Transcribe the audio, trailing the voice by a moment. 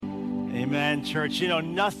Amen, church. You know,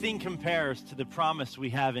 nothing compares to the promise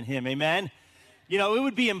we have in him. Amen. You know, it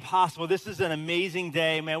would be impossible. This is an amazing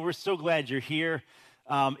day, man. We're so glad you're here.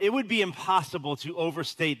 It would be impossible to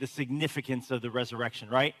overstate the significance of the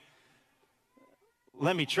resurrection, right?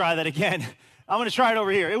 Let me try that again. I'm going to try it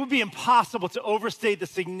over here. It would be impossible to overstate the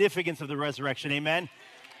significance of the resurrection. Amen.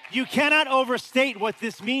 You cannot overstate what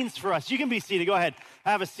this means for us. You can be seated. Go ahead.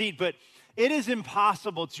 Have a seat. But it is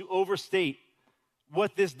impossible to overstate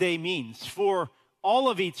what this day means for all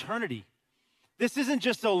of eternity. This isn't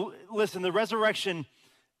just listen, the resurrection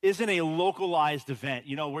isn't a localized event,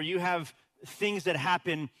 you know, where you have things that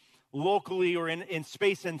happen locally or in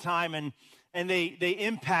space and time and they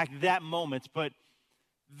impact that moment. But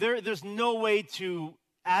there's no way to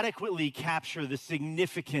adequately capture the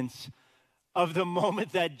significance of the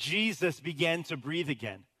moment that Jesus began to breathe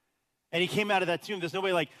again. And he came out of that tomb. There's no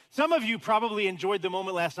way, like, some of you probably enjoyed the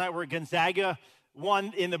moment last night where Gonzaga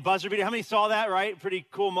won in the buzzer beater. How many saw that, right? Pretty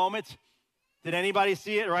cool moment. Did anybody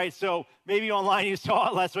see it, right? So maybe online you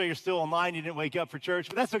saw it. That's why you're still online. You didn't wake up for church,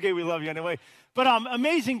 but that's okay. We love you anyway. But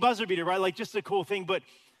amazing buzzer beater, right? Like just a cool thing. But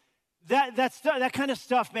that kind of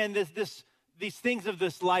stuff, man, these things of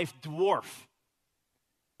this life dwarf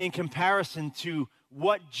in comparison to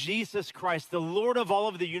what Jesus Christ, the Lord of all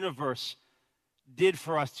of the universe, did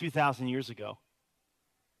for us 2,000 years ago.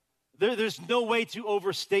 There's no way to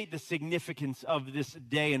overstate the significance of this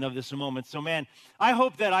day and of this moment. So, man, I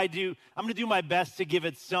hope that I'm going to do my best to give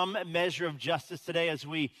it some measure of justice today as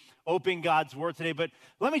we open God's Word today. But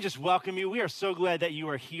let me just welcome you. We are so glad that you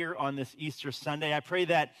are here on this Easter Sunday. I pray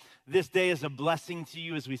that this day is a blessing to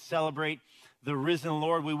you as we celebrate the risen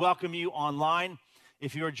Lord. We welcome you online.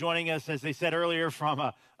 If you are joining us, as they said earlier, from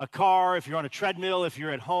a car, if you're on a treadmill, if you're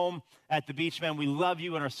at home at the beach, man, we love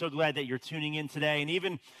you and are so glad that you're tuning in today. And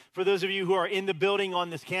even for those of you who are in the building on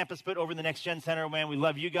this campus, but over in the Next Gen Center, man, we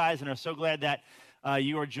love you guys and are so glad that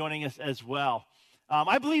you are joining us as well.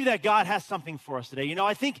 I believe that God has something for us today. You know,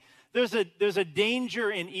 I think there's a danger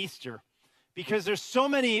in Easter because there's so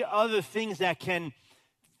many other things that can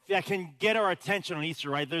get our attention on Easter,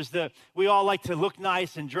 right? We all like to look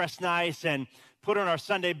nice and dress nice and put on our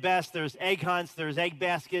Sunday best. There's egg hunts. There's egg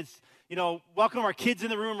baskets. You know, welcome our kids in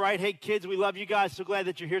the room, right? Hey, kids, we love you guys. So glad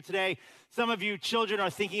that you're here today. Some of you children are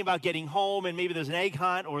thinking about getting home, and maybe there's an egg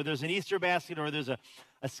hunt, or there's an Easter basket, or there's a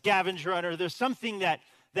scavenger hunt, or there's something that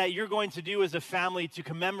you're going to do as a family to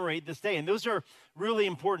commemorate this day. And those are really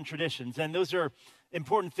important traditions, and those are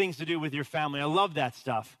important things to do with your family. I love that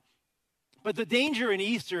stuff. But the danger in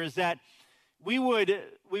Easter is that we would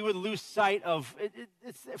lose sight of,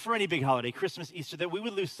 it's for any big holiday, Christmas, Easter, that we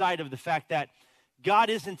would lose sight of the fact that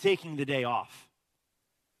God isn't taking the day off.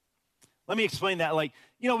 Let me explain that. Like,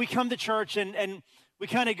 you know, we come to church and we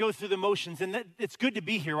kind of go through the motions, and it's good to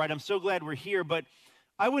be here, right? I'm so glad we're here, but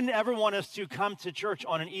I wouldn't ever want us to come to church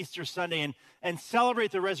on an Easter Sunday and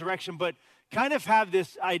celebrate the resurrection, but kind of have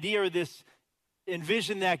this idea or this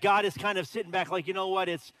envision that God is kind of sitting back like, you know what,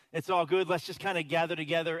 it's all good. Let's just kind of gather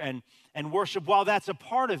together and worship. While that's a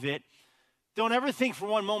part of it, don't ever think for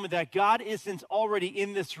one moment that God isn't already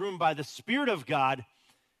in this room by the Spirit of God,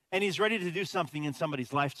 and he's ready to do something in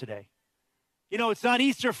somebody's life today. You know, it's not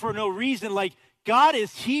Easter for no reason. Like, God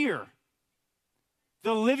is here.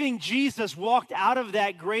 The living Jesus walked out of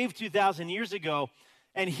that grave 2,000 years ago,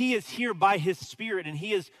 and he is here by his Spirit, and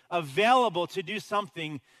he is available to do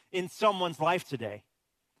something in someone's life today.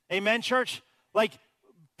 Amen, church? Like,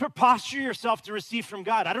 posture yourself to receive from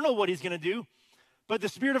God. I don't know what he's going to do, but the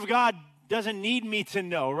Spirit of God doesn't need me to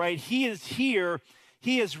know, right? He is here.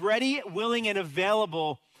 He is ready, willing, and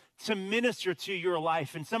available to minister to your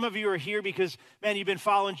life. And some of you are here because, man, you've been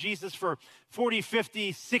following Jesus for 40,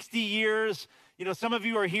 50, 60 years. You know, some of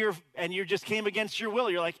you are here and you just came against your will.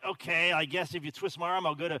 You're like, okay, I guess if you twist my arm,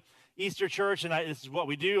 I'll go to Easter church, and this is what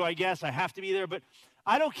we do, I guess. I have to be there. But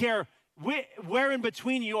I don't care where in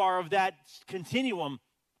between you are of that continuum.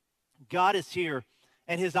 God is here,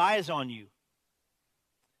 and his eye is on you.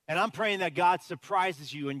 And I'm praying that God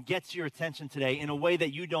surprises you and gets your attention today in a way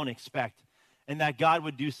that you don't expect, and that God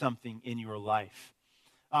would do something in your life.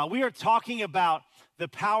 We are talking about the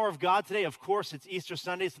power of God today. Of course, it's Easter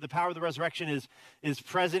Sunday, so the power of the resurrection is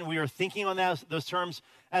present. We are thinking on those terms.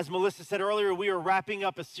 As Melissa said earlier, we are wrapping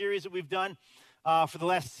up a series that we've done for the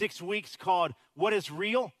last 6 weeks called What is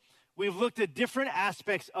Real? We've looked at different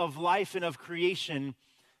aspects of life and of creation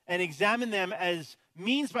and examined them as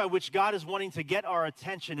means by which God is wanting to get our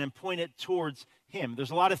attention and point it towards him.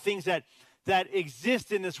 There's a lot of things that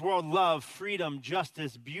exist in this world: love, freedom,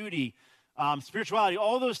 justice, beauty, spirituality.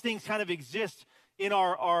 All those things kind of exist in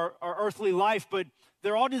our earthly life, but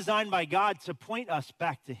they're all designed by God to point us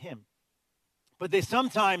back to him. But they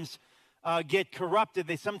sometimes get corrupted.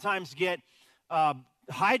 They sometimes get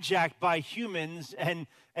hijacked by humans, and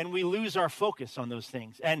we lose our focus on those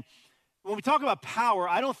things. And when we talk about power,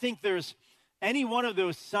 I don't think there's any one of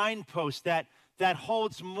those signposts that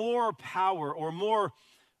holds more power or more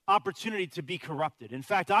opportunity to be corrupted. In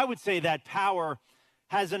fact, I would say that power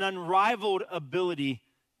has an unrivaled ability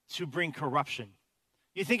to bring corruption.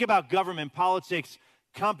 You think about government, politics,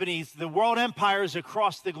 companies, the world empires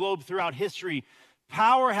across the globe throughout history,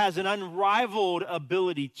 power has an unrivaled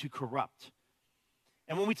ability to corrupt.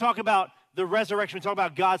 And when we talk about the resurrection, we talk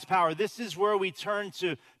about God's power, this is where we turn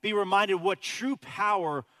to be reminded what true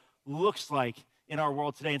power looks like in our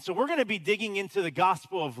world today. And so we're going to be digging into the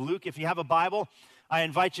Gospel of Luke. If you have a Bible, I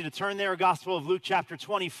invite you to turn there, Gospel of Luke chapter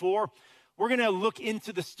 24. We're going to look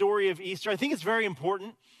into the story of Easter. I think it's very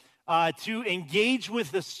important to engage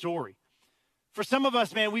with the story. For some of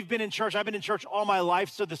us, man, we've been in church. I've been in church all my life,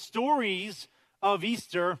 so the stories of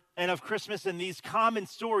Easter and of Christmas and these common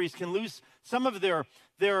stories can lose some of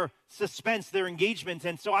their suspense, their engagement.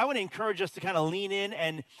 And so I want to encourage us to kind of lean in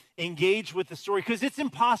and engage with the story, because it's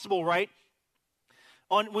impossible, right?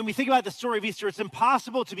 When we think about the story of Easter, it's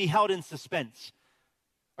impossible to be held in suspense.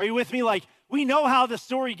 Are you with me? Like, we know how the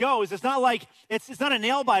story goes. It's not like, it's not a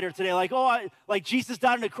nail biter today. Like, like Jesus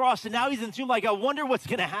died on the cross and now he's in the tomb. Like, I wonder what's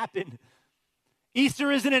going to happen.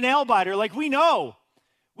 Easter isn't a nail biter. Like, we know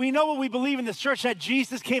what we believe in this church, that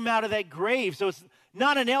Jesus came out of that grave. So it's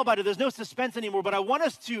not a nail biter. There's no suspense anymore. But I want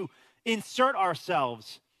us to insert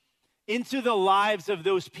ourselves into the lives of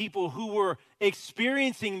those people who were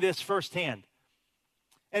experiencing this firsthand.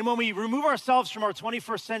 And when we remove ourselves from our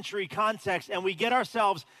 21st century context and we get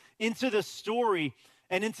ourselves into the story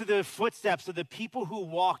and into the footsteps of the people who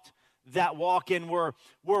walked that walk and were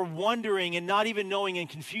wondering and not even knowing and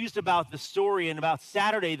confused about the story and about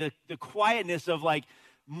Saturday, the quietness of like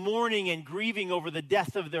mourning and grieving over the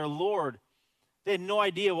death of their Lord. They had no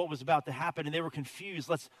idea what was about to happen and they were confused.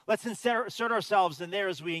 Let's insert ourselves in there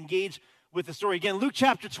as we engage with the story. Again, Luke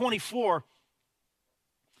chapter 24,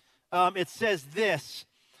 it says this: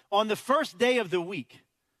 on the first day of the week,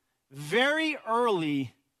 very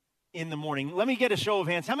early in the morning. Let me get a show of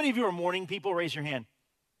hands. How many of you are morning people? Raise your hand.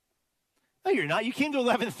 No, you're not. You came to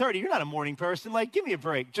 11:30. You're not a morning person. Like, give me a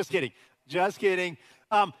break. Just kidding. Just kidding.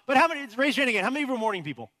 But how many, raise your hand again. How many of you are morning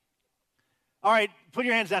people? All right, put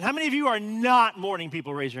your hands down. How many of you are not morning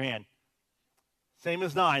people? Raise your hand. Same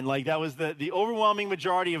as 9. Like, that was the overwhelming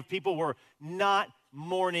majority of people were not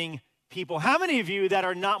morning people. How many of you that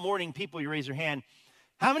are not morning people, you raise your hand?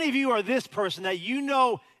 How many of you are this person that you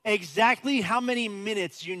know exactly how many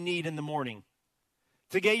minutes you need in the morning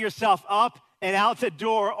to get yourself up and out the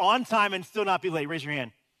door on time and still not be late? Raise your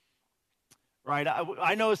hand. Right?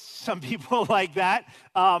 I know some people like that.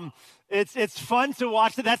 It's fun to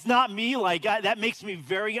watch that. That's not me. Like, that makes me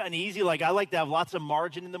very uneasy. Like, I like to have lots of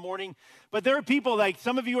margin in the morning. But there are people, like,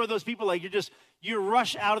 some of you are those people, like, you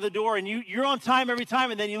rush out of the door and you're on time every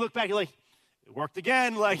time, and then you look back, you're like, it worked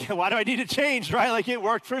again. Like, why do I need to change, right? Like, it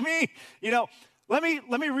worked for me. You know, let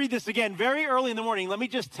me read this again. Very early in the morning, let me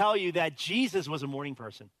just tell you that Jesus was a morning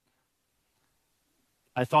person.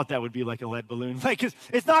 I thought that would be like a lead balloon. Like,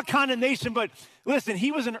 it's not condemnation, but listen,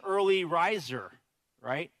 he was an early riser,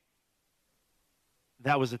 right?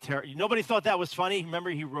 That was nobody thought that was funny. Remember,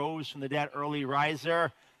 he rose from the dead, early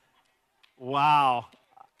riser. Wow.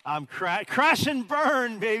 I'm crash and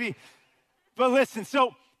burn, baby. But listen,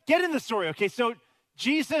 so get in the story, okay? So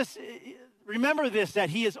Jesus, remember this, that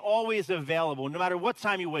he is always available, no matter what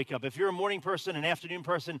time you wake up. If you're a morning person, an afternoon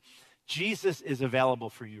person, Jesus is available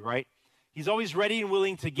for you, right? He's always ready and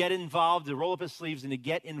willing to get involved, to roll up his sleeves and to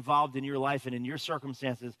get involved in your life and in your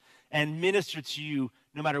circumstances and minister to you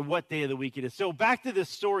no matter what day of the week it is. So back to this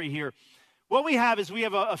story here. What we have is we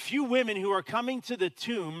have a few women who are coming to the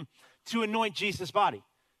tomb to anoint Jesus' body.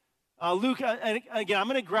 Luke, and again, I'm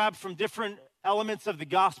going to grab from different elements of the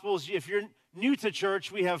Gospels. If you're new to church,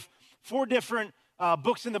 we have 4 different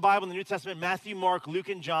books in the Bible in the New Testament: Matthew, Mark, Luke,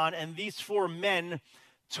 and John. And these 4 men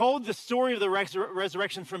told the story of the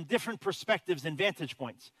resurrection from different perspectives and vantage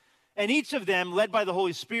points. And each of them, led by the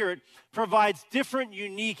Holy Spirit, provides different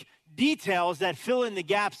unique details that fill in the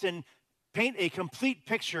gaps and paint a complete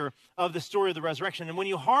picture of the story of the resurrection. And when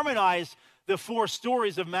you harmonize the 4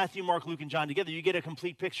 stories of Matthew, Mark, Luke, and John together, you get a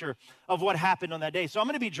complete picture of what happened on that day. So I'm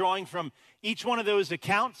going to be drawing from each one of those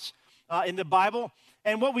accounts in the Bible.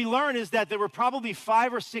 And what we learn is that there were probably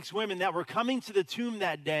 5 or 6 women that were coming to the tomb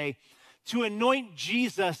that day to anoint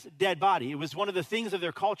Jesus' dead body. It was one of the things of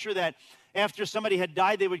their culture that after somebody had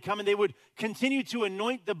died, they would come and they would continue to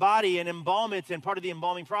anoint the body and embalm it, and part of the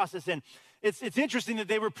embalming process. And it's interesting that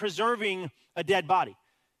they were preserving a dead body.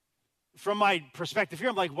 from my perspective here,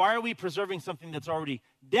 I'm like, why are we preserving something that's already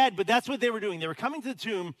dead? But that's what they were doing. They were coming to the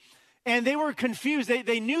tomb, and they were confused.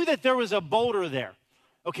 They knew that there was a boulder there,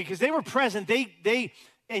 okay, because they were present. They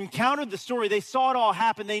encountered the story. They saw it all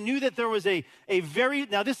happen. They knew that there was a very,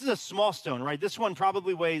 now this is a small stone, right? This one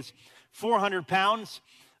probably weighs 400 pounds.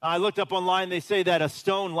 I looked up online. They say that a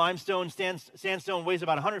stone, limestone, sandstone weighs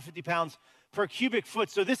about 150 pounds per cubic foot.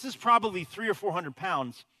 So this is probably 300 or 400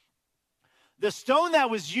 pounds. The stone that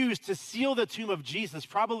was used to seal the tomb of Jesus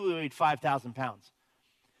probably weighed 5,000 pounds.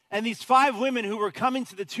 And these 5 women who were coming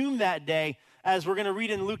to the tomb that day, as we're going to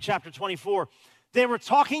read in Luke chapter 24, they were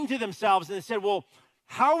talking to themselves and they said, well,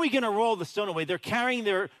 how are we going to roll the stone away? They're carrying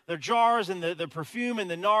their jars and the perfume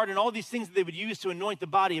and the nard and all these things that they would use to anoint the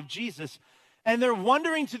body of Jesus. And they're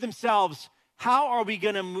wondering to themselves, how are we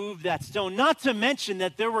going to move that stone? Not to mention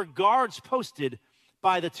that there were guards posted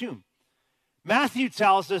by the tomb. Matthew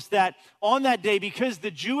tells us that on that day, because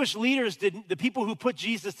the Jewish leaders, the people who put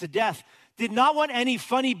Jesus to death, did not want any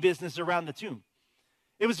funny business around the tomb.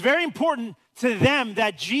 It was very important to them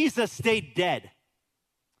that Jesus stayed dead.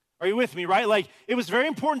 Are you with me, right? Like, it was very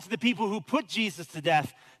important to the people who put Jesus to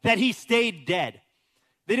death that he stayed dead.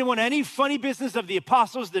 They didn't want any funny business of the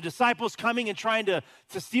apostles, the disciples coming and trying to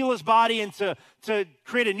steal his body and to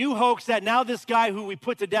create a new hoax that now this guy who we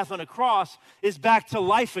put to death on a cross is back to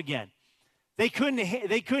life again. They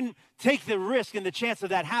couldn't take the risk and the chance of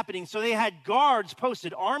that happening, so they had guards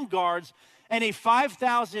posted, armed guards, and a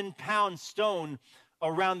 5,000-pound stone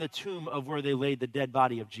around the tomb of where they laid the dead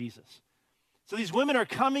body of Jesus. So these women are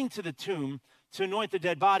coming to the tomb to anoint the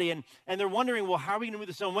dead body, and they're wondering, well, how are we going to move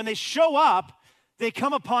the stone? When they show up, they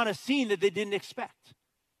come upon a scene that they didn't expect.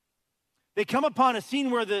 They come upon a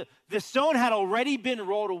scene where the stone had already been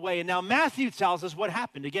rolled away. And now Matthew tells us what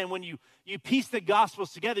happened. Again, when you piece the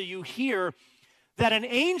Gospels together, you hear that an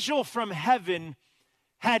angel from heaven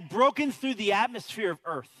had broken through the atmosphere of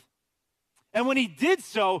earth. And when he did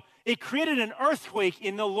so, it created an earthquake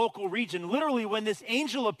in the local region. Literally, when this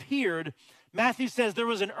angel appeared, Matthew says there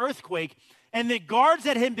was an earthquake, and the guards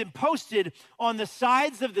that had been posted on the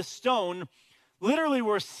sides of the stone literally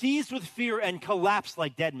were seized with fear and collapsed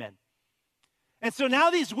like dead men. And so now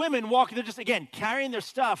these women they're just, again, carrying their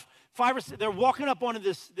stuff. They're walking up onto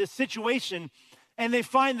this situation, and they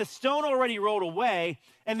find the stone already rolled away,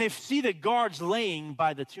 and they see the guards laying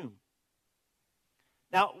by the tomb.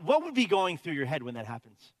 Now, what would be going through your head when that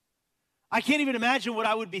happens? I can't even imagine what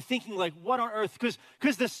I would be thinking, like, what on earth?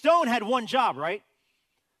 Because the stone had one job, right?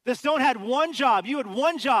 The stone had one job. You had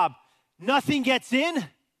one job. Nothing gets in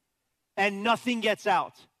and nothing gets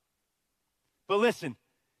out. But listen,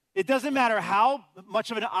 it doesn't matter how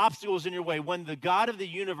much of an obstacle is in your way. When the God of the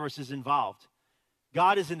universe is involved,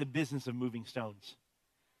 God is in the business of moving stones.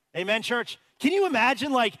 Amen, church? Can you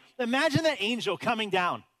imagine that angel coming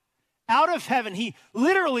down out of heaven? He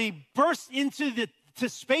literally bursts into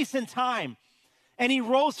space and time, and he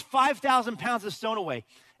rolls 5,000 pounds of stone away,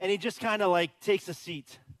 and he just kind of takes a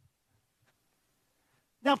seat.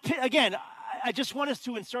 Now, again, I just want us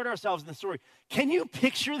to insert ourselves in the story. Can you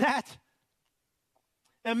picture that?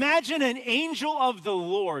 Imagine an angel of the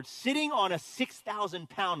Lord sitting on a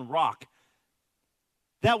 6,000-pound rock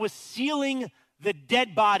that was sealing the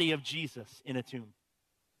dead body of Jesus in a tomb.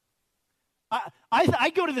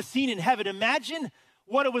 I go to the scene in heaven. Imagine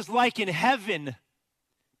what it was like in heaven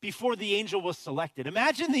before the angel was selected.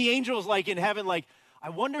 Imagine the angels in heaven, I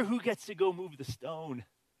wonder who gets to go move the stone.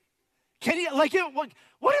 Can you,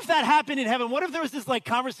 what if that happened in heaven? What if there was this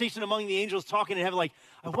conversation among the angels talking in heaven,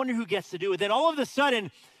 I wonder who gets to do it. Then all of a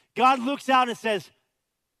sudden, God looks out and says,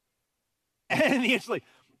 and the angel's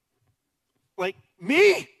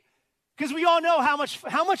me? Because we all know how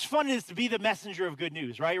much fun it is to be the messenger of good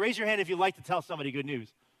news, right? Raise your hand if you'd like to tell somebody good news.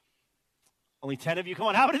 Only 10 of you. Come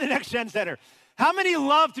on, how about in the Next Gen Center? How many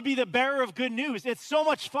love to be the bearer of good news? It's so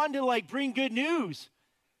much fun to bring good news.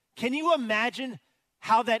 Can you imagine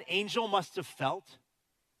how that angel must have felt?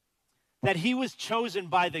 That he was chosen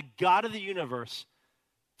by the God of the universe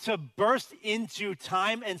to burst into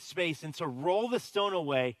time and space and to roll the stone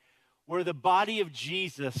away where the body of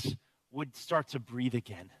Jesus would start to breathe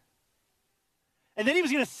again. And then he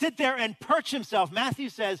was going to sit there and perch himself. Matthew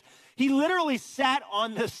says he literally sat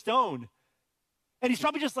on the stone. And he's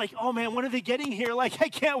probably just oh man, when are they getting here? I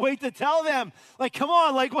can't wait to tell them. Come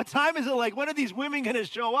on, what time is it? When are these women going to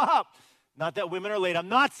show up? Not that women are late. I'm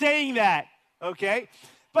not saying that, okay?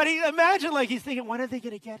 But imagine he's thinking, when are they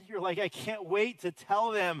going to get here? I can't wait to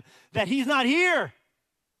tell them that he's not here.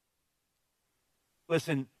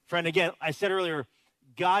 Listen, friend, again, I said earlier,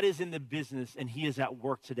 God is in the business and he is at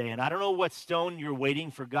work today. And I don't know what stone you're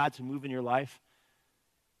waiting for God to move in your life,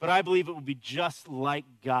 but I believe it will be just like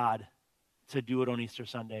God to do it on Easter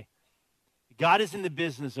Sunday. God is in the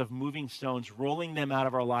business of moving stones, rolling them out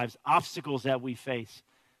of our lives, obstacles that we face.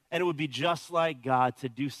 And it would be just like God to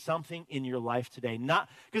do something in your life today. Not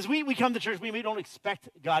because we come to church, we don't expect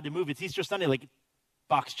God to move. It's Easter Sunday, like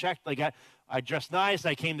box checked. Like I dressed nice,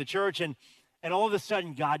 I came to church, and all of a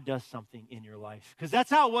sudden God does something in your life. Because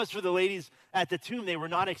that's how it was for the ladies at the tomb. They were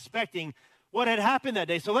not expecting what had happened that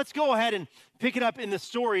day. So let's go ahead and pick it up in the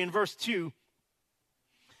story in verse 2.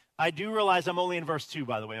 I do realize I'm only in verse 2,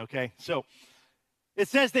 by the way, okay? So it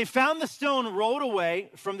says, they found the stone rolled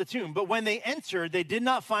away from the tomb, but when they entered, they did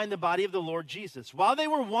not find the body of the Lord Jesus. While they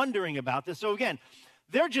were wondering about this, so again,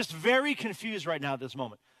 they're just very confused right now at this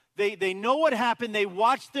moment. They know what happened. They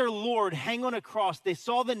watched their Lord hang on a cross. They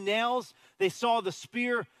saw the nails. They saw the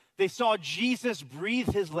spear. They saw Jesus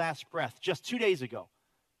breathe his last breath just 2 days ago.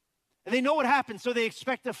 And they know what happened, so they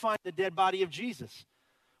expect to find the dead body of Jesus.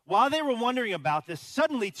 While they were wondering about this,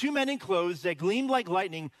 suddenly 2 men in clothes that gleamed like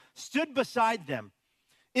lightning stood beside them.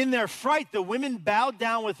 In their fright, the women bowed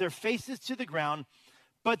down with their faces to the ground,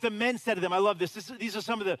 but the men said to them, I love this. These are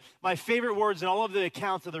some of my favorite words in all of the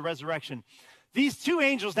accounts of the resurrection. These 2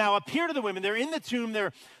 angels now appear to the women. They're in the tomb.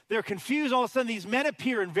 They're confused. All of a sudden, these men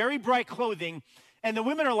appear in very bright clothing, and the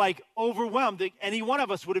women are like overwhelmed. Any one of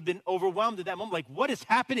us would have been overwhelmed at that moment. Like, what is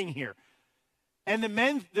happening here? And the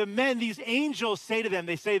men, these angels say to them,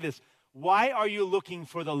 they say this, why are you looking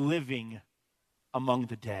for the living among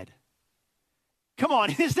the dead? Come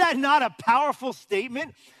on, is that not a powerful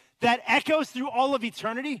statement that echoes through all of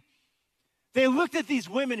eternity? They looked at these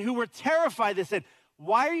women who were terrified. They said,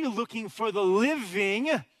 why are you looking for the living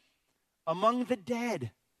among the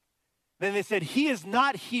dead? Then they said, he is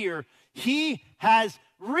not here. He has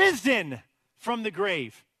risen from the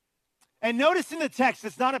grave. And notice in the text,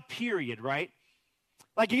 it's not a period, right?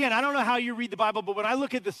 Like, again, I don't know how you read the Bible, but when I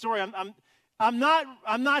look at the story, I'm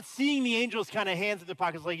not seeing the angels kind of hands in their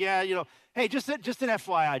pockets like, yeah, hey, just an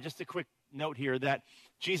FYI, just a quick note here that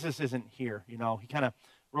Jesus isn't here, he kind of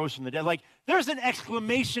rose from the dead. Like, there's an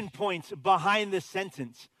exclamation point behind this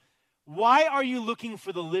sentence. Why are you looking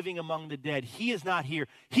for the living among the dead? He is not here.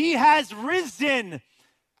 He has risen.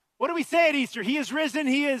 What do we say at Easter? He is risen.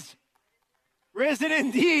 He is risen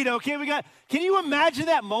indeed. Okay, can you imagine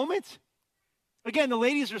that moment? Again, the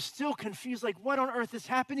ladies are still confused, like, what on earth is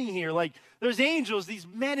happening here? Like, there's angels, these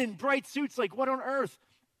men in bright suits, like, what on earth?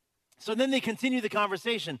 So then they continue the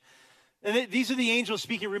conversation. And these are the angels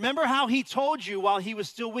speaking. Remember how he told you while he was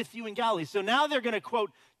still with you in Galilee. So now they're going to quote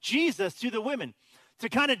Jesus to the women to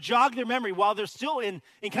kind of jog their memory while they're still in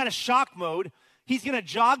kind of shock mode. He's going to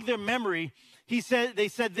jog their memory. They said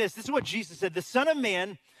this is what Jesus said. The Son of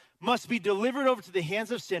Man must be delivered over to the hands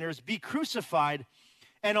of sinners, be crucified,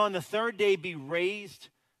 and on the 3rd day be raised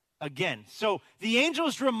again. So the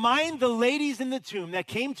angels remind the ladies in the tomb that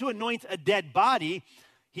came to anoint a dead body.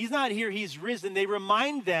 He's not here, he's risen. They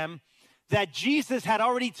remind them that Jesus had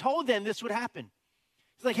already told them this would happen.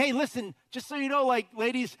 He's like, hey, listen, just so you know, like,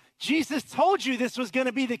 ladies, Jesus told you this was going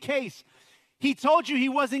to be the case. He told you he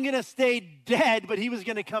wasn't going to stay dead, but he was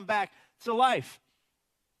going to come back to life.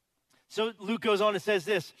 So Luke goes on and says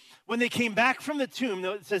this. When they came back from the tomb,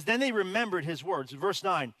 it says, then they remembered his words. Verse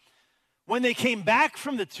 9. When they came back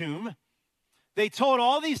from the tomb, they told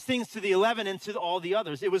all these things to the 11 and to all the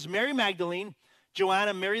others. It was Mary Magdalene,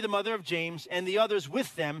 Joanna, Mary the mother of James, and the others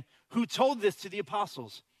with them who told this to the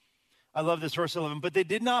apostles. I love this, verse 11. But they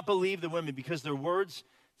did not believe the women because their words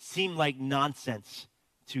seemed like nonsense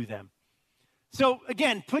to them. So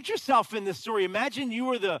again, put yourself in this story. Imagine you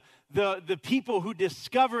were the people who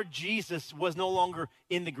discovered Jesus was no longer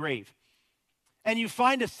in the grave. And you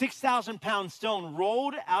find a 6,000-pound stone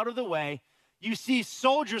rolled out of the way. You see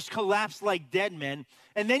soldiers collapse like dead men.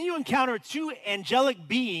 And then you encounter 2 angelic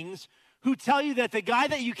beings who tell you that the guy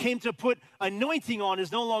that you came to put anointing on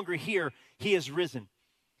is no longer here. He has risen.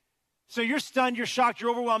 So you're stunned, you're shocked,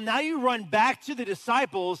 you're overwhelmed. Now you run back to the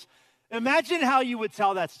disciples. Imagine how you would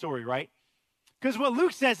tell that story, right? Because what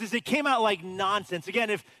Luke says is it came out like nonsense. Again,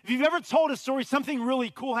 if you've ever told a story, something really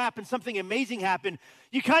cool happened, something amazing happened,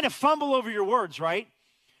 you kind of fumble over your words, right?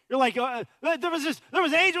 You're like, there was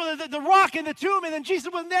an angel, the rock in the tomb, and then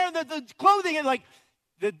Jesus wasn't there, and the clothing, and like,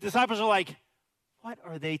 the disciples are like, what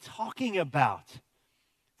are they talking about?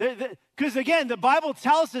 Because again, the Bible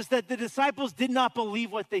tells us that the disciples did not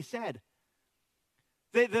believe what they said.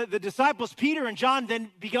 The disciples, Peter and John,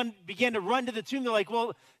 then began to run to the tomb. They're like,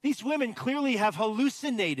 well, these women clearly have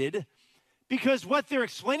hallucinated because what they're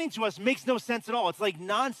explaining to us makes no sense at all. It's like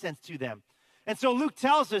nonsense to them. And so Luke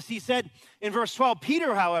tells us, he said in verse 12,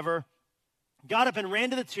 Peter, however, got up and ran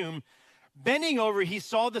to the tomb. Bending over, he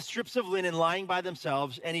saw the strips of linen lying by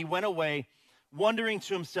themselves, and he went away, wondering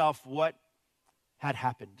to himself what had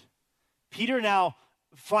happened. Peter now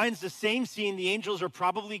finds the same scene. The angels are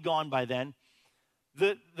probably gone by then.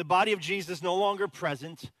 The body of Jesus no longer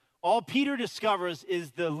present. All Peter discovers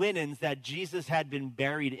is the linens that Jesus had been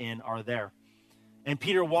buried in are there. And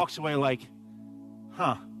Peter walks away like,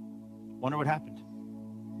 wonder what happened.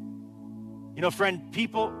 You know, friends,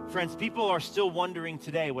 people are still wondering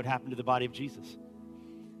today what happened to the body of Jesus.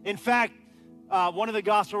 In fact, one of the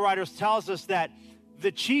gospel writers tells us that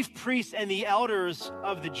the chief priests and the elders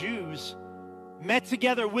of the Jews met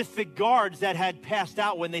together with the guards that had passed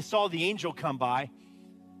out when they saw the angel come by.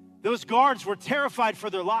 Those guards were terrified for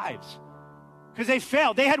their lives because they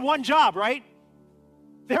failed. They had one job, right?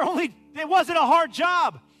 It wasn't a hard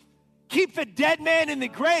job. Keep the dead man in the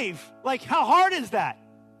grave. Like, how hard is that?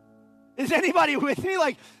 Is anybody with me?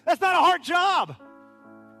 Like, that's not a hard job.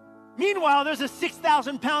 Meanwhile, there's a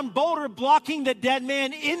 6,000-pound boulder blocking the dead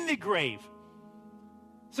man in the grave.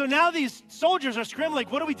 So now these soldiers are scrambling,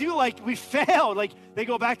 like, what do we do? Like, we failed. Like, they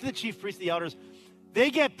go back to the chief priests, the elders. They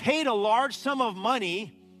get paid a large sum of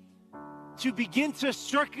money to begin to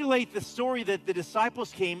circulate the story that the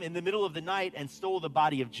disciples came in the middle of the night and stole the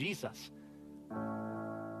body of Jesus.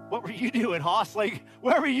 What were you doing, Hoss? Like,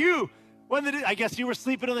 where were you? I guess you were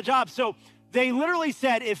sleeping on the job. So they literally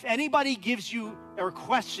said, if anybody gives you or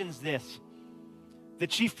questions this, the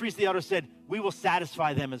chief priest, the elder said, we will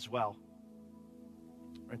satisfy them as well.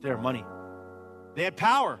 Right there, money. They had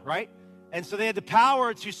power, right? And so they had the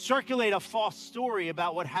power to circulate a false story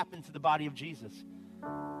about what happened to the body of Jesus.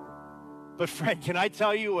 But friend, can I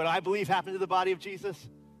tell you what I believe happened to the body of Jesus?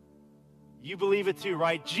 You believe it too,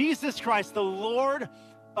 right? Jesus Christ, the Lord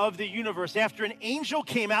of the universe, after an angel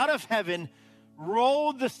came out of heaven,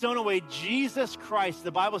 rolled the stone away, Jesus Christ,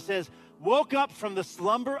 the Bible says, woke up from the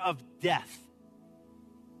slumber of death.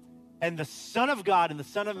 And the Son of God and the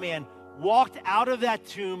Son of Man walked out of that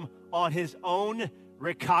tomb on his own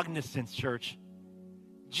recognizance, church.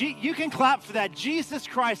 You can clap for that. Jesus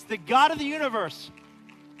Christ, the God of the universe,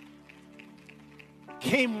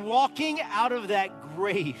 came walking out of that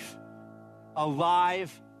grave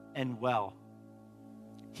alive and well.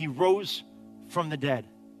 He rose from the dead.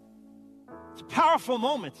 It's a powerful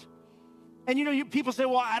moment. And you know, people say,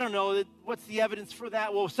 well, I don't know, what's the evidence for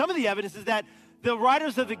that? Well, some of the evidence is that the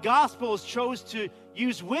writers of the Gospels chose to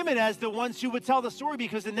use women as the ones who would tell the story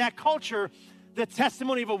because in that culture, the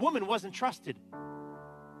testimony of a woman wasn't trusted.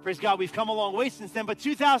 Praise God, we've come a long way since then. But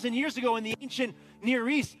 2,000 years ago in the ancient Near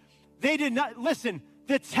East, they did not, listen,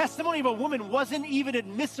 the testimony of a woman wasn't even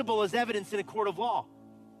admissible as evidence in a court of law.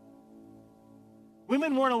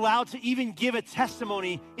 Women weren't allowed to even give a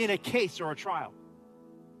testimony in a case or a trial.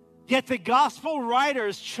 Yet the gospel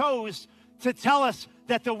writers chose to tell us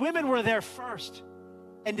that the women were there first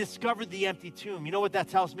and discovered the empty tomb. You know what that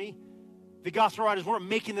tells me? The gospel writers weren't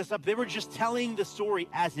making this up. They were just telling the story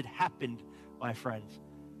as it happened, my friends.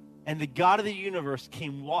 And the God of the universe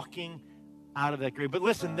came walking out of that grave. But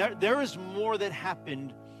listen, there is more that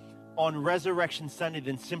happened on Resurrection Sunday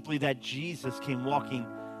than simply that Jesus came walking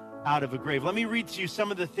out of a grave. Let me read to you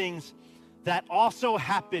some of the things that also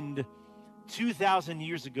happened 2,000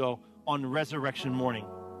 years ago on Resurrection morning.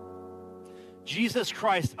 Jesus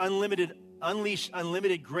Christ unleashed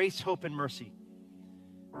unlimited grace, hope, and mercy.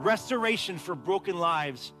 Restoration for broken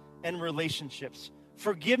lives and relationships.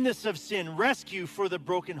 Forgiveness of sin. Rescue for the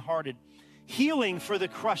brokenhearted. Healing for the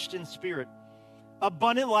crushed in spirit.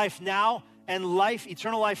 Abundant life now and life,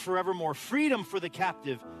 eternal life forevermore. Freedom for the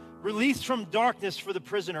captive. Release from darkness for the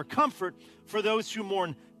prisoner. Comfort for those who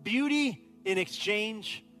mourn. Beauty in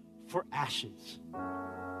exchange for ashes.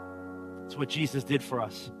 That's what Jesus did for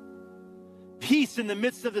us. Peace in the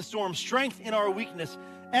midst of the storm. Strength in our weakness.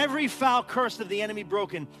 Every foul curse of the enemy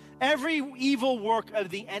broken. Every evil work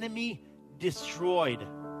of the enemy destroyed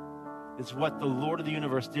is what the Lord of the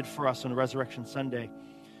universe did for us on Resurrection Sunday.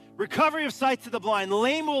 Recovery of sight to the blind. The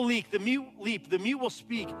lame will leap, the mute will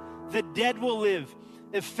speak, the dead will live.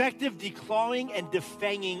 Effective declawing and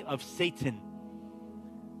defanging of Satan.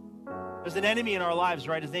 There's an enemy in our lives,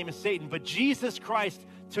 right? His name is Satan. But Jesus Christ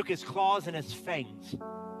took his claws and his fangs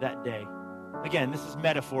that day. Again, this is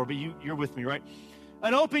metaphor, but you're with me, right?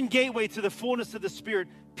 An open gateway to the fullness of the Spirit.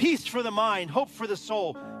 Peace for the mind, hope for the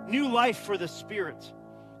soul, new life for the spirit.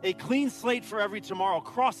 A clean slate for every tomorrow,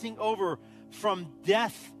 crossing over from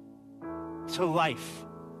death to life.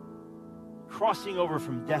 Crossing over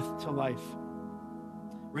from death to life.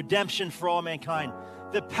 Redemption for all mankind.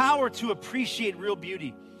 The power to appreciate real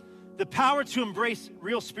beauty. The power to embrace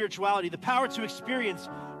real spirituality. The power to experience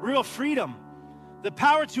real freedom. The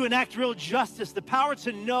power to enact real justice. The power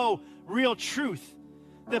to know real truth.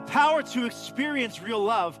 The power to experience real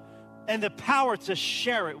love. And the power to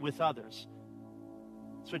share it with others.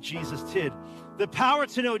 That's what Jesus did. The power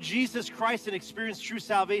to know Jesus Christ and experience true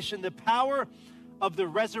salvation, the power of the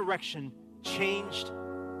resurrection changed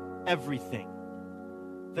everything.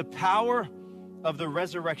 The power of the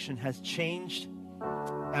resurrection has changed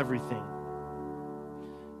everything.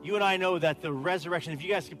 You and I know that the resurrection, if you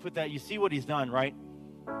guys can put that, you see what he's done, right?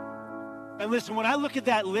 And listen, when I look at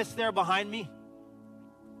that list there behind me,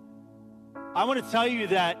 I want to tell you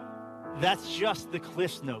that that's just the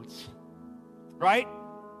Cliff Notes, right?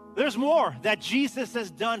 There's more that Jesus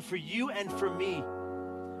has done for you and for me.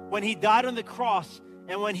 When he died on the cross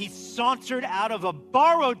and when he sauntered out of a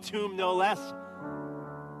borrowed tomb, no less.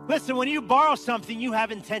 Listen, when you borrow something, you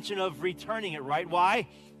have intention of returning it, right? Why?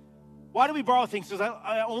 Why do we borrow things? Because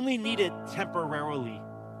I only need it temporarily.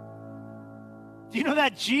 Do you know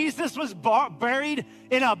that Jesus was buried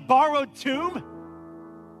in a borrowed tomb?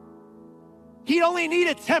 He only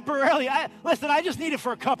needed temporarily. Listen, I just need it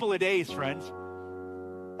for a couple of days, friends.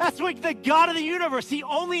 That's what the God of the universe, he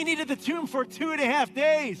only needed the tomb for 2.5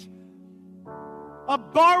 days. A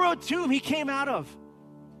borrowed tomb he came out of.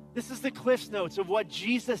 This is the Cliff Notes of what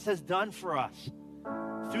Jesus has done for us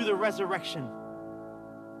through the resurrection.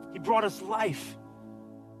 He brought us life.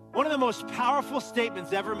 One of the most powerful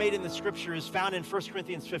statements ever made in the scripture is found in 1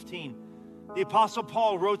 Corinthians 15. The Apostle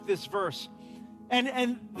Paul wrote this verse.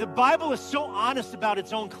 And the Bible is so honest about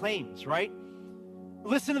its own claims, right?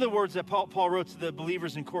 Listen to the words that Paul wrote to the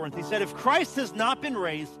believers in Corinth. He said, if Christ has not been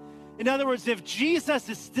raised, in other words, if Jesus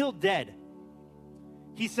is still dead,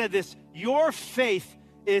 he said this, your faith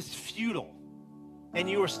is futile and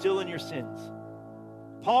you are still in your sins.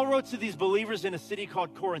 Paul wrote to these believers in a city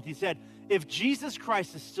called Corinth. He said, if Jesus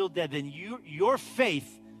Christ is still dead, then your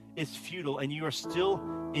faith is futile and you are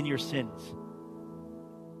still in your sins.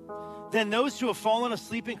 Then those who have fallen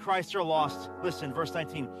asleep in Christ are lost. Listen, verse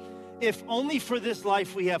 19. If only for this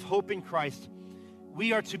life we have hope in Christ,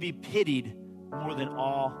 we are to be pitied more than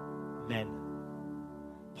all men.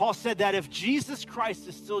 Paul said that if Jesus Christ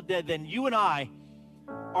is still dead, then you and I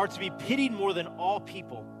are to be pitied more than all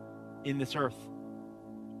people in this earth.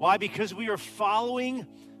 Why? Because we are following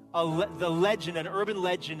the legend, an urban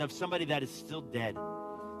legend of somebody that is still dead,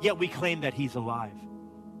 yet we claim that he's alive.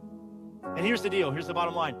 And here's the deal. Here's the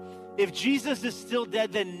bottom line. If Jesus is still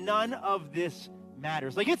dead, then none of this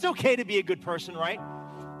matters. Like, it's okay to be a good person, right?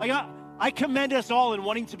 Like, I commend us all in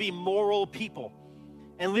wanting to be moral people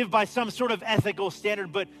and live by some sort of ethical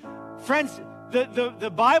standard. But friends,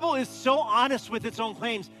 the Bible is so honest with its own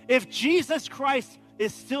claims. If Jesus Christ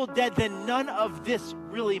is still dead, then none of this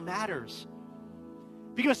really matters.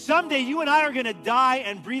 Because someday you and I are going to die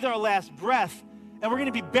and breathe our last breath, and we're going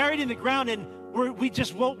to be buried in the ground, and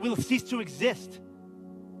we'll cease to exist.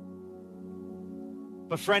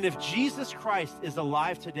 But friend, if Jesus Christ is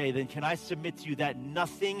alive today, then can I submit to you that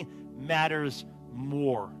nothing matters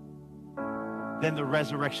more than the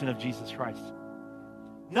resurrection of Jesus Christ?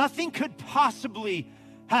 Nothing could possibly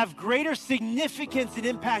have greater significance and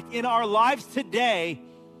impact in our lives today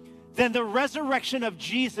than the resurrection of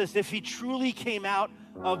Jesus if he truly came out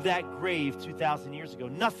of that grave 2,000 years ago.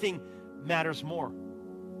 Nothing matters more.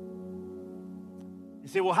 You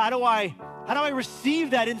say, well, how do I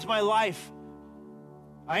receive that into my life?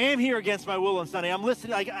 I am here against my will on Sunday. I'm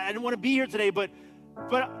listening. I didn't want to be here today, but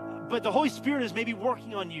the Holy Spirit is maybe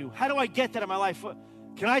working on you. How do I get that in my life?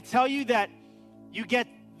 Can I tell you that you get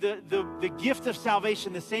the gift of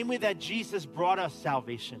salvation the same way that Jesus brought us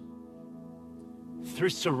salvation?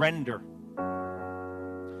 Through surrender.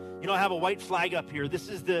 You know, I have a white flag up here. This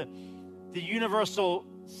is the universal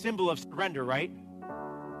symbol of surrender, right?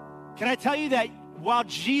 Can I tell you that while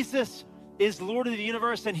Jesus is Lord of the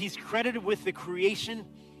universe and he's credited with the creation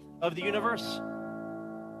of the universe,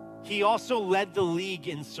 he also led the league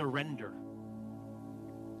in surrender.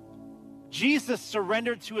 Jesus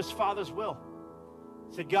surrendered to his Father's will.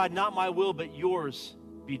 He said, God, not my will, but yours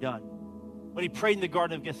be done. When he prayed in the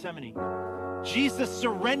Garden of Gethsemane, Jesus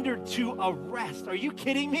surrendered to arrest. Are you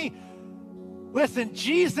kidding me? Listen,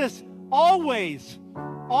 Jesus always,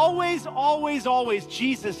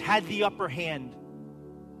 Jesus had the upper hand.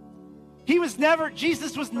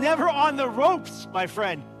 Jesus was never on the ropes, my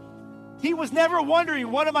friend. He was never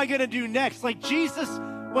wondering, what am I going to do next? Like Jesus,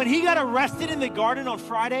 when he got arrested in the garden on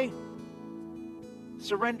Friday,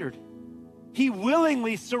 surrendered. He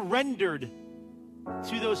willingly surrendered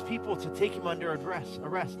to those people to take him under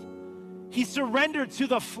arrest. He surrendered to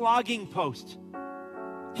the flogging post.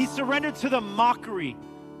 He surrendered to the mockery,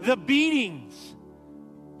 the beatings.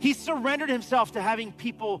 He surrendered himself to having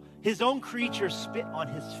people, his own creatures, spit on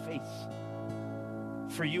his face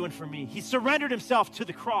for you and for me. He surrendered himself to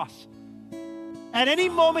the cross. At any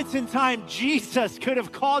moment in time, Jesus could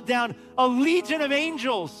have called down a legion of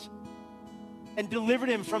angels and delivered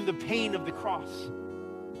him from the pain of the cross.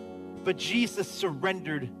 But Jesus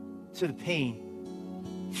surrendered to the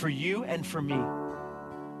pain for you and for me.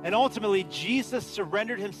 And ultimately, Jesus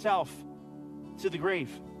surrendered himself to the grave.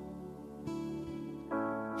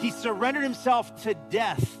 He surrendered himself to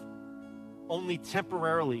death only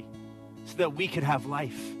temporarily so that we could have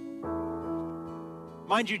life.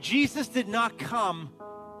 Mind you, Jesus did not come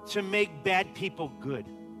to make bad people good.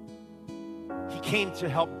 He came to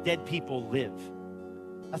help dead people live.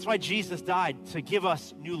 That's why Jesus died, to give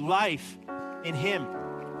us new life in him.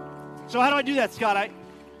 So how do I do that, Scott?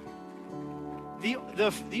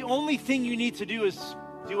 The only thing you need to do is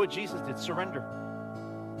do what Jesus did, surrender.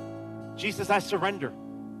 Jesus, I surrender.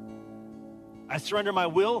 I surrender my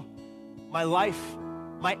will, my life,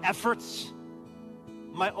 my efforts,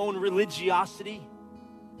 my own religiosity.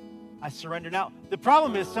 I surrender. Now, the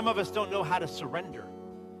problem is some of us don't know how to surrender.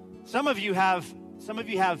 Some of you have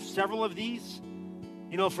several of these.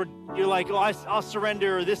 You know, you're like, oh, I'll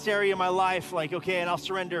surrender this area of my life, like, okay, and I'll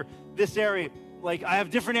surrender this area. Like, I have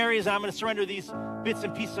different areas, and I'm going to surrender these bits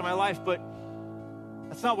and pieces of my life, but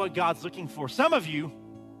that's not what God's looking for. Some of you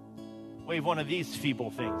wave one of these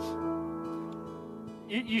feeble things.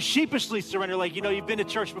 You sheepishly surrender, like, you know, you've been to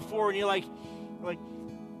church before, and you're like,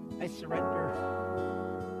 I surrender.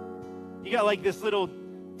 You got like this little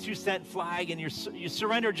 2-cent flag, and you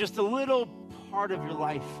surrender just a little part of your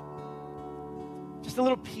life, just a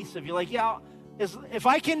little piece of you. Like, yeah, if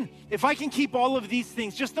I can keep all of these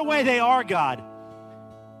things just the way they are, God,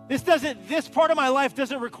 this part of my life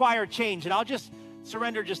doesn't require change, and I'll just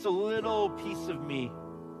surrender just a little piece of me.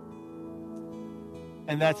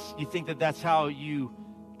 And you think that's how you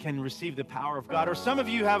can receive the power of God. Or some of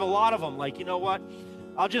you have a lot of them. Like, you know what?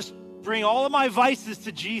 I'll just bring all of my vices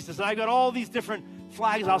to Jesus. And I got all these different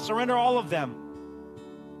flags. I'll surrender all of them.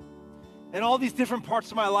 And all these different parts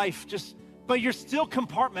of my life. But you're still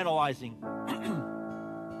compartmentalizing.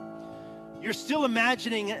 You're still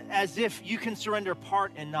imagining as if you can surrender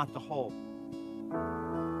part and not the whole.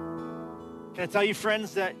 Can I tell you,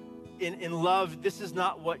 friends, that in love, this is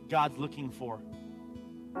not what God's looking for.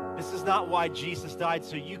 This is not why Jesus died,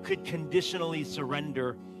 so you could conditionally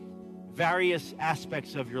surrender various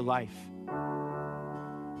aspects of your life.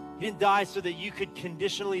 He didn't die so that you could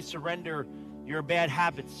conditionally surrender your bad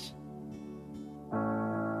habits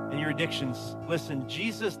and your addictions. Listen,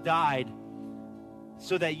 Jesus died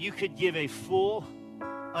so that you could give a full,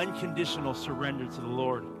 unconditional surrender to the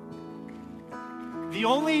Lord. The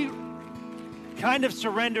only kind of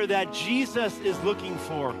surrender that Jesus is looking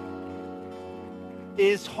for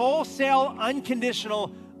is wholesale,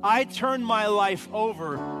 unconditional. I turn my life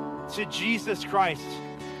over to Jesus Christ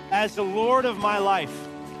as the Lord of my life.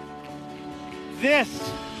 This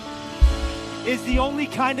is the only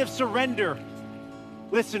kind of surrender.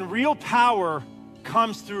 Listen, real power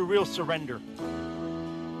comes through real surrender.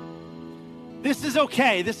 This is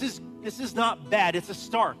okay. This is not bad. It's a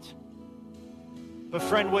start. But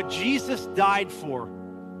friend, what Jesus died for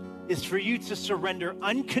is for you to surrender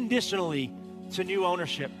unconditionally to new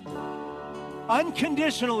ownership.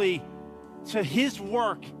 Unconditionally to his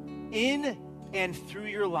work in and through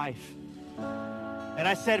your life. And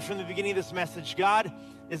I said from the beginning of this message, God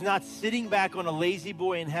is not sitting back on a lazy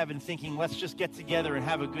boy in heaven thinking, let's just get together and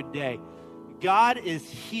have a good day. God is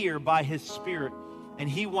here by his Spirit, and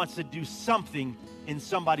he wants to do something in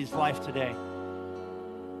somebody's life today.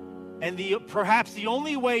 And perhaps the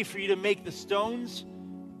only way for you to make the stones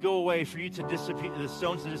go away, for you to disappear, the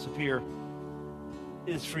stones to disappear,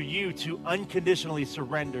 is for you to unconditionally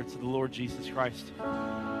surrender to the Lord Jesus Christ.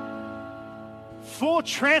 Full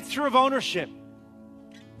transfer of ownership,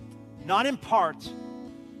 not in part,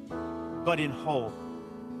 but in whole.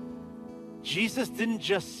 Jesus didn't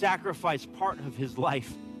just sacrifice part of his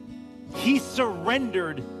life. He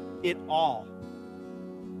surrendered it all.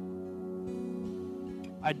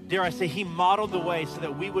 Dare I say, he modeled the way so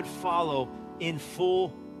that we would follow in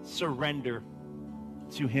full surrender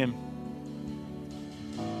to him.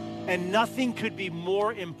 And nothing could be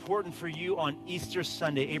more important for you on Easter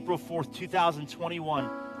Sunday, April 4th,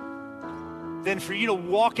 2021, than for you to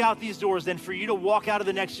walk out these doors, than for you to walk out of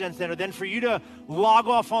the Next Gen Center, than for you to log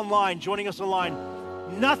off online, joining us online.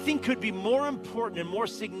 Nothing could be more important and more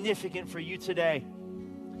significant for you today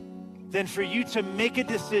than for you to make a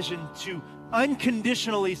decision to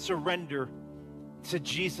unconditionally surrender to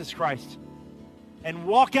Jesus Christ and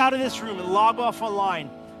walk out of this room and log off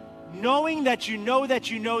online, knowing that you know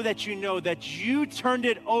that you turned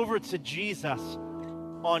it over to Jesus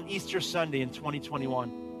on Easter Sunday in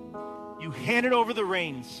 2021. You handed over the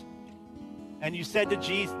reins and you said to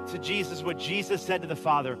Jesus what Jesus said to the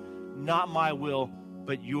Father, not my will,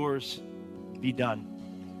 but yours be done.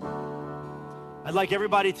 I'd like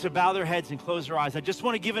everybody to bow their heads and close their eyes. I just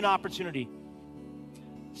want to give an opportunity.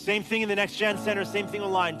 Same thing in the Next Gen Center, same thing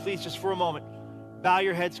online. Please, just for a moment, bow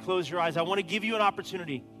your heads, close your eyes. I want to give you an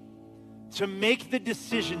opportunity to make the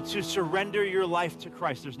decision to surrender your life to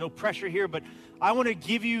Christ. There's no pressure here, but I want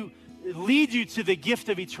to lead you to the gift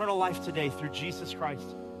of eternal life today through Jesus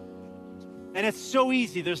Christ. And it's so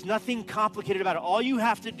easy. There's nothing complicated about it. All you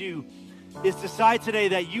have to do is decide today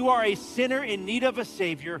that you are a sinner in need of a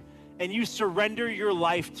Savior, and you surrender your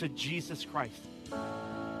life to Jesus Christ.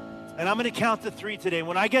 And I'm going to count to 3 today.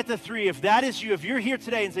 When I get to 3, if that is you, if you're here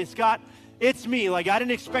today and say, Scott, it's me. Like, I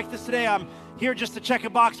didn't expect this today. I'm here just to check a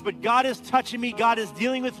box, but God is touching me. God is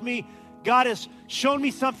dealing with me. God has shown me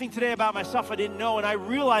something today about myself I didn't know, and I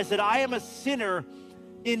realize that I am a sinner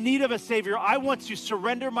in need of a Savior. I want to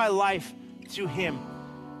surrender my life to Him.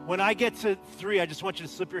 When I get to 3, I just want you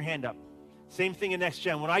to slip your hand up. Same thing in Next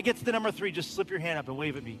Gen. When I get to the number 3, just slip your hand up and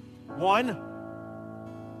wave at me. 1,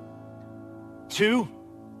 2,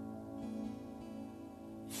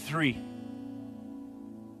 3.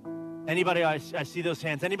 Anybody else? I see those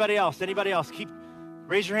hands. Anybody else? Anybody else?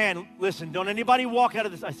 Raise your hand. Listen, don't anybody walk out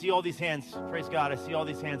of this. I see all these hands. Praise God. I see all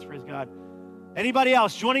these hands. Praise God. Anybody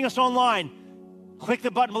else joining us online? Click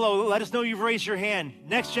the button below. Let us know you've raised your hand.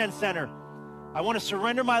 Next Gen Center. I want to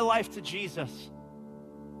surrender my life to Jesus.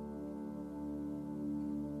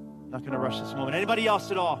 Not going to rush this moment. Anybody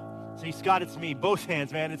else at all? Say, Scott, it's me. Both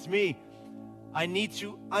hands, man. It's me. I need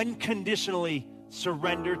to unconditionally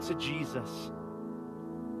surrender to Jesus.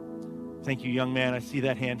 Thank you, young man. I see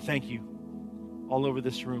that hand. Thank you. All over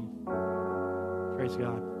this room. Praise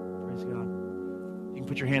God. Praise God. You can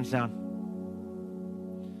put your hands down.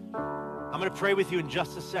 I'm going to pray with you in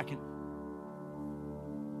just a second.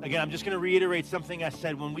 Again, I'm just going to reiterate something I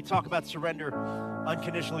said. When we talk about surrender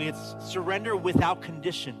unconditionally, it's surrender without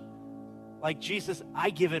condition. Like, Jesus, I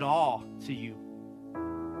give it all to you.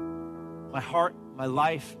 My heart, my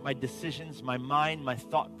life, my decisions, my mind, my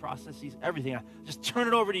thought processes, everything. I just turn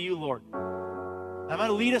it over to you, Lord. I'm going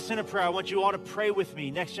to lead us in a prayer. I want you all to pray with me.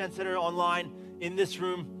 Next Gen Center online, in this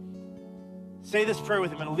room. Say this prayer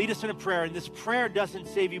with me. I'm going to lead us in a prayer. And this prayer doesn't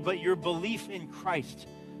save you, but your belief in Christ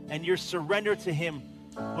and your surrender to Him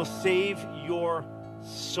will save your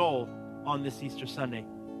soul on this Easter Sunday.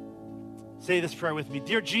 Say this prayer with me.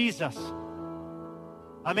 Dear Jesus,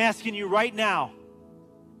 I'm asking you right now,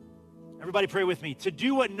 everybody pray with me, to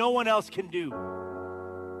do what no one else can do.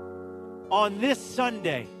 On this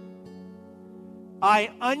Sunday,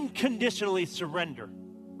 I unconditionally surrender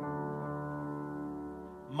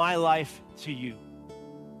my life to you.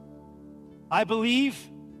 I believe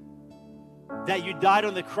that you died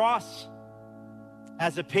on the cross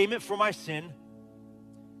as a payment for my sin,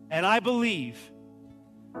 and I believe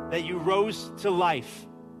that you rose to life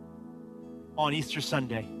on Easter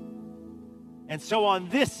Sunday. And so on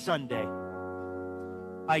this Sunday,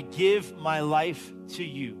 I give my life to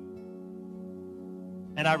you,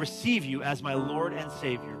 and I receive you as my Lord and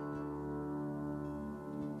Savior.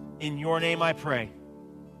 In your name I pray.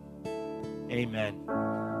 Amen.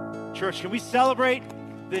 Church, can we celebrate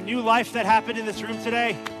the new life that happened in this room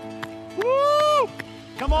today? Woo!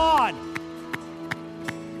 Come on.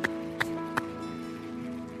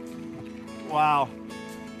 Wow.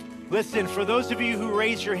 Listen, for those of you who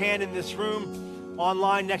raised your hand in this room,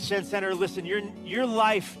 online, Next Gen Center, listen, your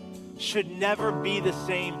life should never be the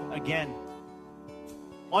same again.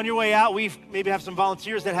 On your way out, we maybe have some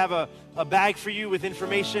volunteers that have a bag for you with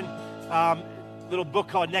information, little book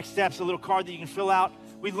called Next Steps, a little card that you can fill out.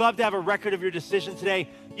 We'd love to have a record of your decision today.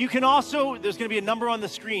 You can also, there's going to be a number on the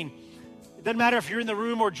screen. It doesn't matter if you're in the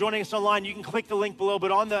room or joining us online, you can click the link below,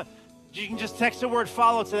 but you can just text the word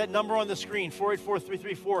follow to that number on the screen,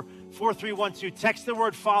 484-334-4312. Text the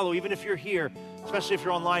word follow, even if you're here, especially if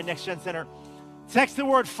you're online, Next Gen Center. Text the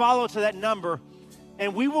word follow to that number,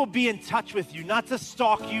 and we will be in touch with you, not to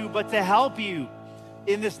stalk you, but to help you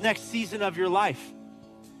in this next season of your life.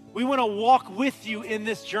 We want to walk with you in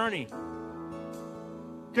this journey.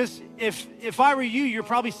 Because if I were you, you're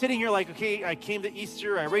probably sitting here like, okay, I came to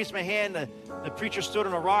Easter, I raised my hand, the preacher stood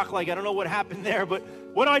on a rock, like, I don't know what happened there, but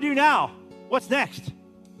what do I do now? What's next?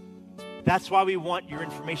 That's why we want your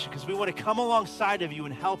information, because we want to come alongside of you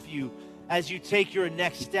and help you as you take your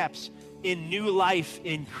next steps in new life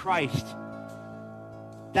in Christ.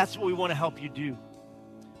 That's what we want to help you do.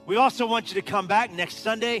 We also want you to come back next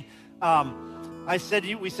Sunday.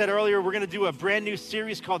 We said earlier, we're going to do a brand new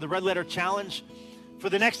series called the Red Letter Challenge. For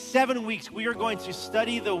the next 7 weeks, we are going to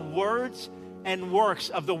study the words and works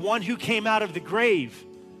of the one who came out of the grave,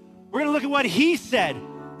 We're going to look at what he said,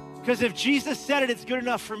 because if Jesus said it, it's good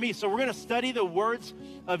enough for me. So we're going to study the words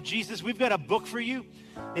of Jesus. We've got a book for you.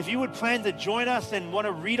 If you would plan to join us and want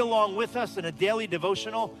to read along with us in a daily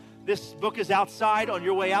devotional, this book is outside on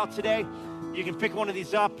your way out today. You can pick one of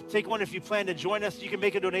these up. Take one if you plan to join us. You can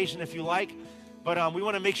make a donation if you like. But we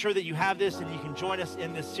want to make sure that you have this and you can join us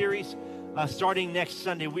in this series starting next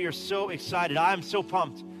Sunday. We are so excited. I am so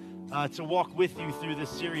pumped to walk with you through this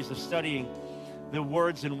series of studying the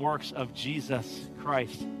words and works of Jesus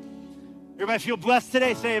Christ. Everybody feel blessed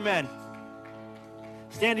today? Say amen.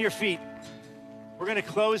 Stand to your feet. We're going to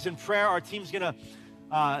close in prayer. Our team's going to,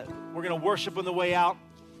 we're going to worship on the way out.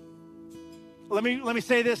 Let me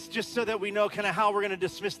say this just so that we know kind of how we're going to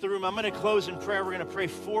dismiss the room. I'm going to close in prayer. We're going to pray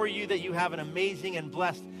for you that you have an amazing and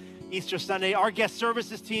blessed Easter Sunday. Our guest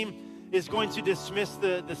services team is going to dismiss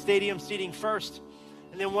the stadium seating first.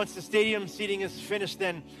 And then once the stadium seating is finished,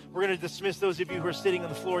 then we're going to dismiss those of you who are sitting on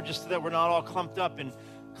the floor just so that we're not all clumped up and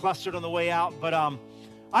clustered on the way out. But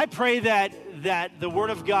I pray that the Word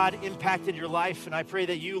of God impacted your life, and I pray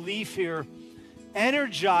that you leave here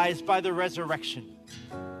energized by the resurrection.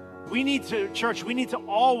 We need to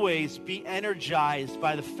always be energized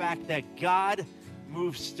by the fact that God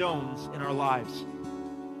moves stones in our lives.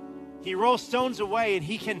 He rolls stones away, and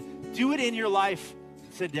he can do it in your life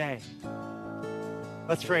today.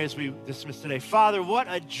 Let's pray as we dismiss today. Father, what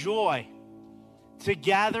a joy to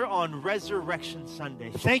gather on Resurrection Sunday.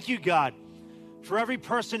 Thank you, God, for every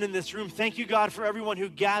person in this room. Thank you, God, for everyone who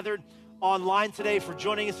gathered online today, for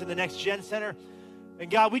joining us in the Next Gen Center. And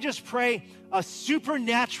God, we just pray a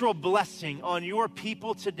supernatural blessing on your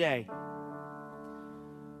people today.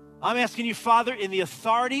 I'm asking you, Father, in the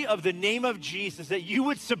authority of the name of Jesus, that you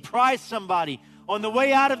would surprise somebody on the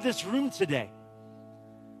way out of this room today.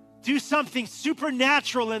 Do something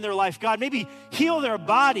supernatural in their life, God. Maybe heal their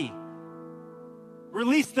body.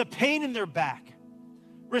 Release the pain in their back.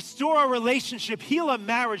 Restore a relationship. Heal a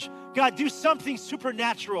marriage. God, do something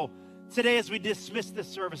supernatural today as we dismiss this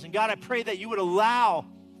service. And God, I pray that you would allow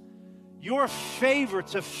your favor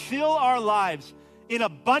to fill our lives in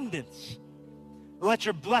abundance. Let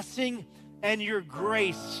your blessing and your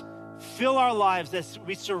grace fill our lives as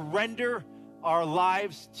we surrender our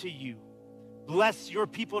lives to you. Bless your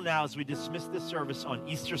people now as we dismiss this service on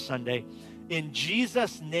Easter Sunday. In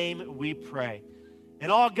Jesus' name we pray.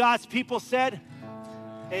 And all God's people said,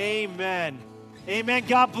 amen. Amen.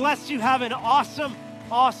 God bless you. Have an awesome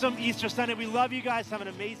Easter Sunday. We love you guys. Have an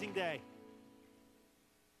amazing day.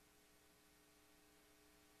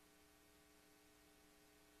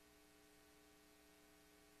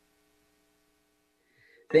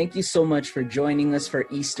 Thank you so much for joining us for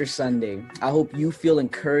Easter Sunday. I hope you feel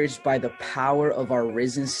encouraged by the power of our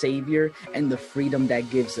risen Savior and the freedom that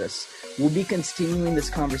gives us. We'll be continuing this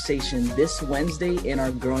conversation this Wednesday in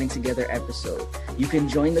our Growing Together episode. You can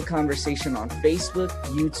join the conversation on Facebook,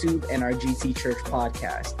 YouTube, and our GT Church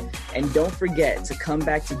podcast. And don't forget to come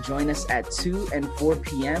back to join us at 2 and 4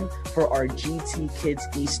 p.m. for our GT Kids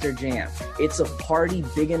Easter Jam. It's a party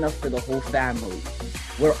big enough for the whole family.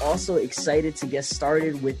 We're also excited to get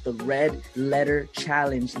started with the Red Letter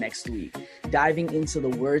Challenge next week, diving into the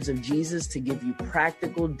words of Jesus to give you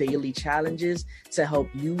practical daily challenges to help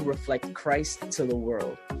you reflect Christ to the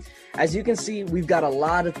world. As you can see, we've got a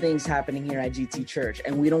lot of things happening here at GT Church,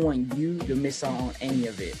 and we don't want you to miss out on any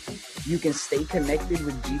of it. You can stay connected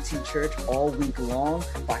with GT Church all week long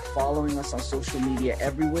by following us on social media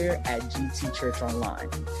everywhere at GT Church Online.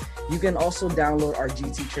 You can also download our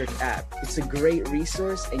GT Church app. It's a great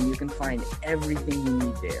resource, and you can find everything you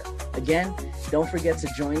need there. Again, don't forget to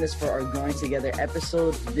join us for our Growing Together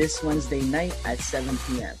episode this Wednesday night at 7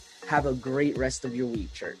 p.m. Have a great rest of your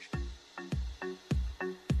week, church.